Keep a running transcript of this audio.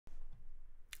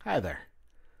Hi there.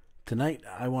 Tonight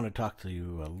I want to talk to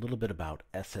you a little bit about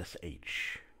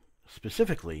SSH.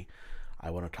 Specifically,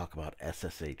 I want to talk about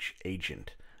SSH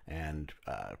Agent and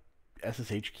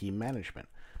SSH Key Management.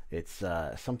 It's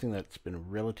something that's been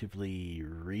relatively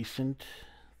recent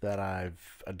that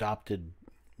I've adopted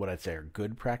what I'd say are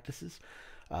good practices.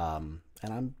 And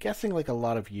I'm guessing, like a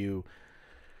lot of you,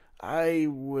 I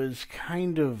was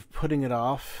kind of putting it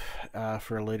off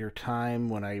for a later time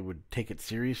when I would take it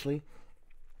seriously.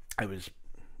 I was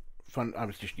I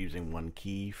was just using one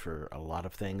key for a lot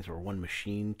of things, or one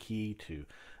machine key to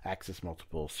access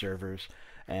multiple servers.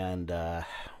 And,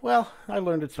 well, I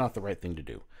learned it's not the right thing to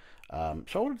do. So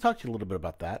I want to talk to you a little bit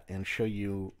about that and show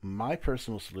you my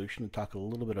personal solution and talk a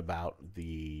little bit about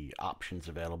the options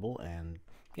available and,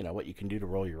 what you can do to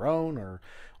roll your own or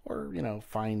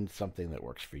find something that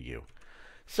works for you.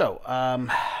 So,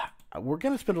 we're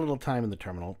going to spend a little time in the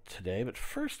terminal today, but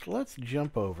first let's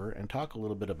jump over and talk a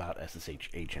little bit about SSH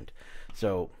Agent.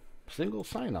 So, single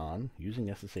sign-on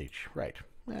using SSH. Right.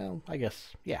 Well, I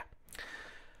guess, yeah.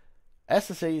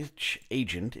 SSH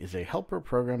Agent is a helper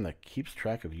program that keeps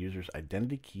track of users'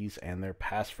 identity keys and their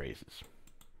passphrases.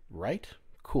 Right?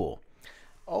 Cool.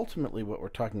 Ultimately, what we're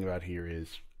talking about here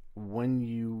is when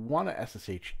you want to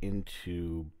SSH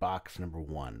into box number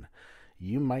 1,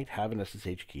 you might have an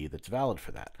SSH key that's valid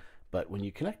for that. But when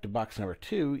you connect to box number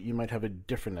 2, you might have a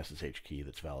different SSH key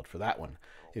that's valid for that one.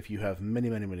 If you have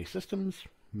many systems,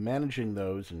 managing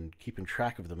those and keeping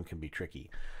track of them can be tricky.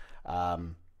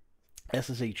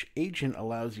 SSH Agent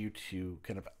allows you to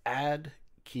kind of add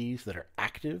keys that are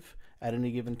active at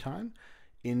any given time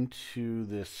into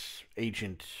this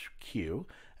agent queue.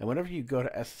 And whenever you go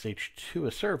to SSH to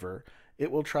a server, it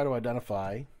will try to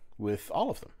identify with all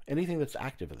of them, anything that's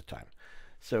active at the time.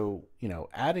 So,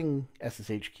 adding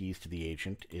SSH keys to the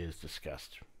agent is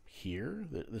discussed here.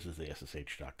 This is the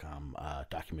SSH.com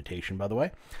documentation, by the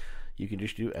way. You can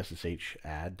just do SSH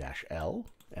add-L,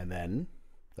 and then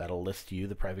that'll list you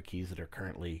the private keys that are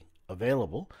currently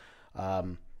available.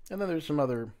 And then there's some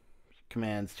other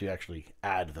commands to actually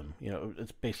add them.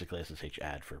 It's basically SSH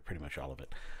add for pretty much all of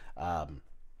it.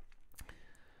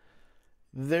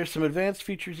 There's some advanced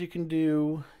features you can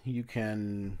do. You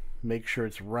can make sure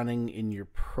it's running in your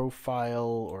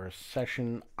profile or a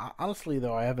session. Honestly,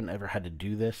 though, I haven't ever had to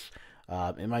do this.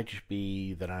 It might just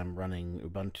be that I'm running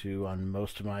Ubuntu on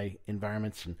most of my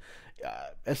environments, and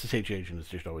SSH Agent is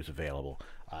just always available.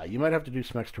 You might have to do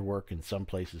some extra work in some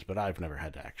places, but I've never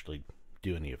had to actually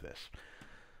do any of this.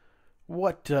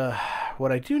 What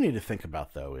I do need to think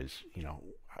about, though, is,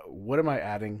 what am I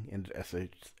adding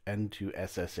into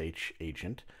SSH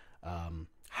Agent?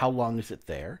 How long is it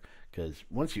there? Because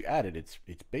once you add it, it's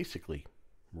basically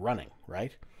running,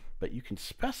 right? But you can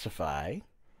specify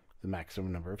the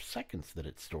maximum number of seconds that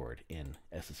it's stored in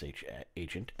SSH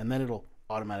Agent, and then it'll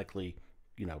automatically,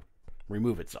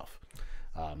 remove itself.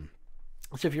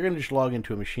 So if you're going to just log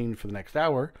into a machine for the next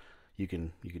hour, you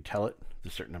can tell it the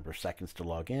certain number of seconds to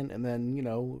log in, and then,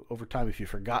 over time, if you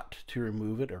forgot to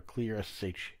remove it or clear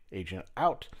SSH Agent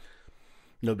out,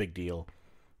 no big deal.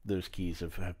 Those keys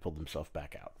have pulled themselves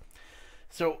back out.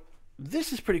 So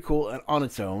this is pretty cool on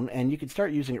its own, and you can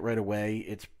start using it right away.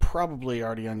 It's probably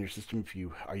already on your system if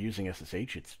you are using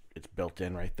SSH. It's built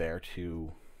in right there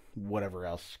to whatever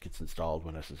else gets installed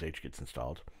when SSH gets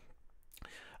installed.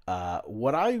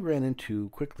 What I ran into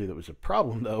quickly that was a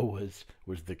problem, though,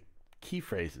 was the key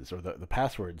phrases or the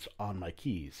passwords on my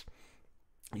keys.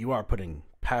 You are putting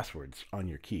passwords on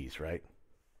your keys, right?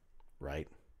 Right?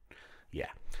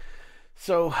 Yeah.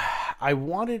 So I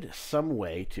wanted some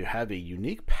way to have a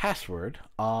unique password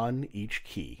on each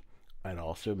key and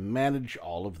also manage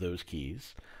all of those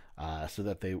keys so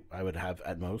that I would have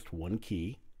at most one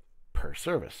key per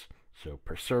service. So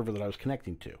per server that I was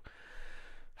connecting to.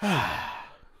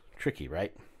 Tricky,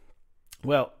 right?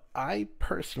 Well, I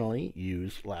personally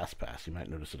use LastPass. You might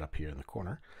notice it up here in the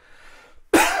corner.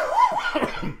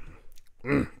 I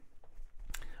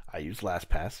use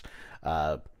LastPass.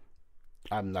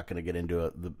 I'm not going to get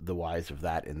into the whys of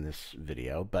that in this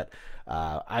video, but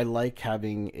I like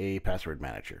having a password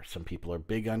manager. Some people are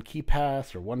big on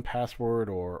KeePass or 1Password,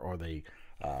 or they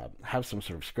have some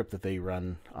sort of script that they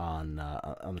run on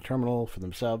the terminal for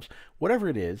themselves. Whatever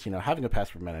it is, having a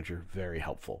password manager, very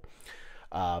helpful.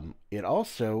 It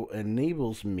also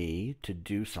enables me to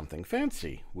do something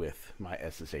fancy with my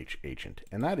SSH agent,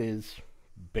 and that is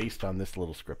based on this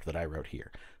little script that I wrote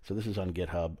here. So this is on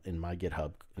GitHub, in my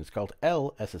GitHub, and it's called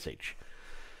LSSH,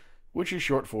 which is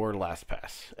short for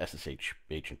LastPass, SSH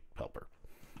Agent Helper.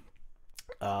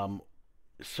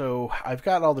 So I've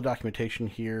got all the documentation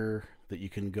here that you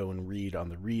can go and read on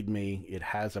the README. It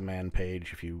has a man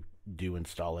page if you do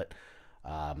install it.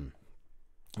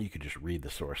 You could just read the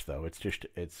source though.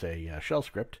 It's a shell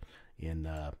script in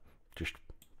just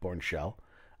Bourne shell,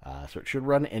 so it should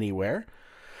run anywhere.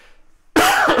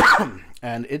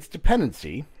 And its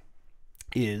dependency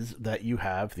is that you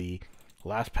have the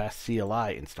LastPass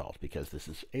CLI installed, because this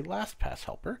is a LastPass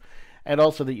helper, and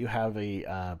also that you have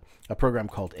a program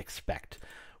called expect,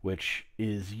 which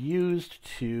is used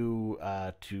to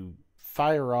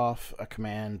fire off a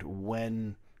command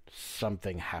when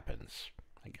something happens.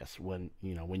 I guess when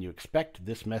you expect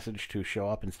this message to show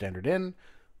up in standard in,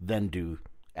 then do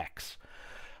X.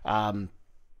 And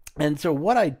so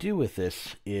what I do with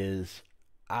this is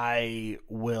I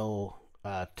will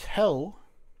tell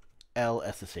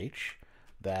LSSH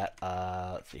that,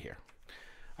 let's see here.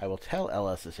 I will tell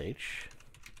LSSH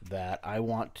that I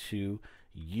want to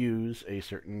use a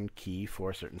certain key for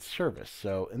a certain service.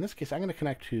 So in this case, I'm going to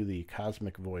connect to the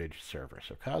Cosmic Voyage server.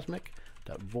 So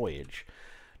cosmic.voyage.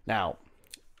 Now,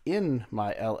 in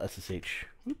my LSSH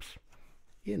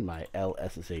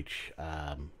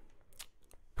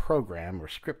program or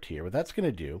script here, what that's going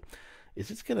to do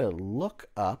is it's going to look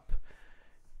up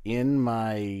in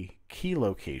my key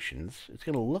locations. It's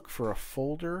going to look for a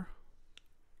folder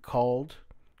called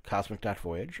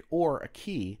cosmic.voyage or a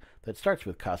key that starts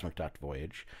with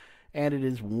cosmic.voyage, and it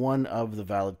is one of the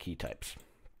valid key types.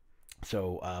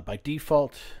 So by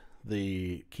default,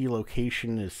 the key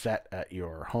location is set at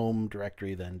your home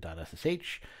directory, then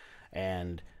 .ssh,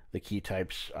 and the key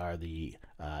types are the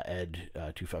ed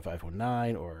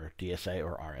 25519 or DSA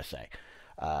or RSA.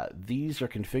 These are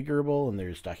configurable, and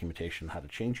there's documentation on how to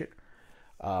change it.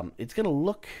 It's going to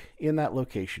look in that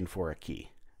location for a key.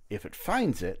 If it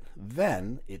finds it,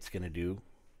 then it's going to do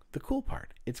the cool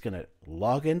part. It's going to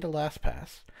log into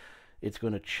LastPass. It's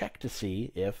going to check to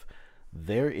see if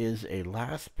there is a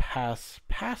LastPass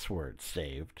password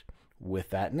saved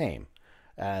with that name.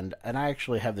 And I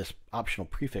actually have this optional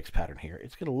prefix pattern here.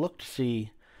 It's going to look to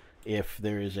see if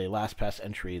there is a LastPass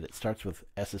entry that starts with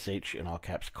SSH in all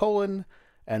caps colon,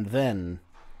 and then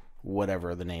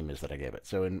whatever the name is that I gave it.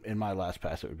 So in my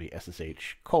LastPass, it would be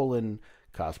SSH colon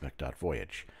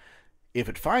cosmic.voyage. If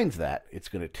it finds that, it's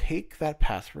going to take that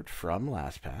password from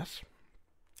LastPass.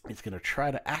 It's going to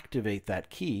try to activate that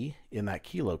key in that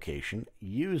key location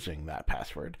using that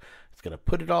password. It's going to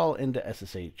put it all into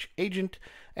SSH Agent,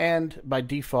 and by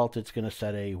default, it's going to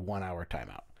set a 1-hour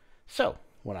timeout. So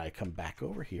when I come back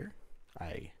over here,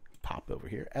 I pop over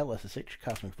here, LSSH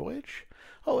Cosmic Voyage.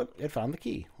 Oh, it found the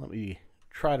key. Let me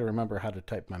try to remember how to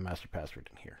type my master password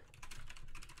in here.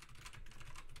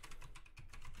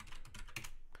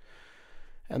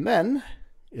 And then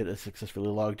it is successfully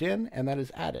logged in, and that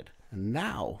is added. And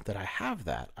now that I have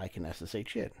that, I can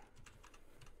SSH in.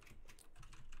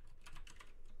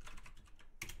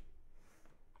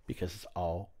 Because it's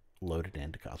all loaded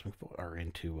into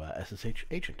SSH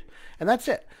Agent. And that's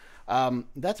it.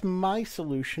 That's my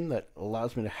solution that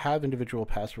allows me to have individual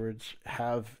passwords,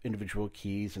 have individual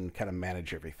keys, and kind of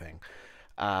manage everything.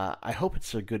 I hope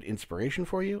it's a good inspiration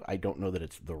for you. I don't know that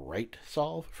it's the right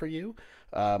solve for you,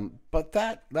 but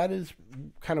that is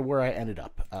kind of where I ended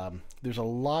up. There's a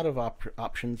lot of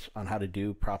options on how to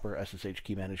do proper SSH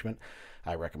key management.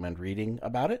 I recommend reading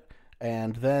about it,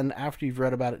 and then after you've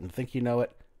read about it and think you know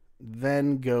it,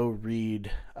 then go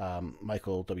read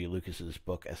Michael W. Lucas's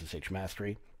book, SSH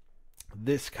Mastery.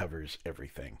 This covers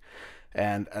everything.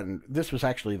 And this was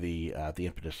actually the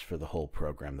impetus for the whole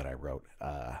program that I wrote.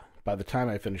 By the time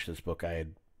I finished this book, I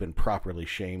had been properly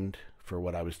shamed for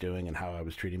what I was doing and how I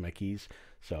was treating my keys.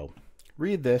 So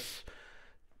read this,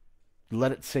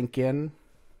 let it sink in.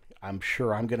 I'm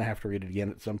sure I'm going to have to read it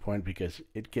again at some point because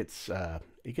it gets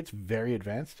very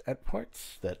advanced at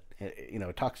parts that,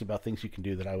 it talks about things you can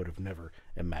do that I would have never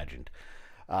imagined.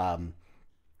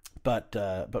 But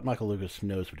Michael Lucas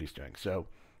knows what he's doing. So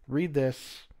read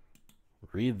this.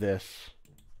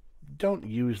 Don't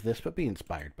use this, but be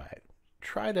inspired by it.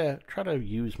 Try to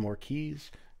use more keys,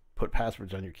 put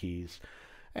passwords on your keys,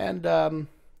 and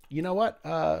you know what?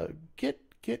 Get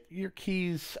your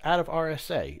keys out of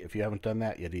RSA if you haven't done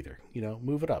that yet either.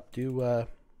 Move it up. Do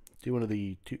one of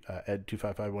the ed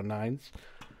 25519s.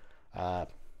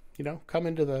 Come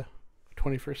into the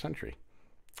 21st century.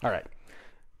 All right.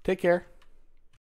 Take care.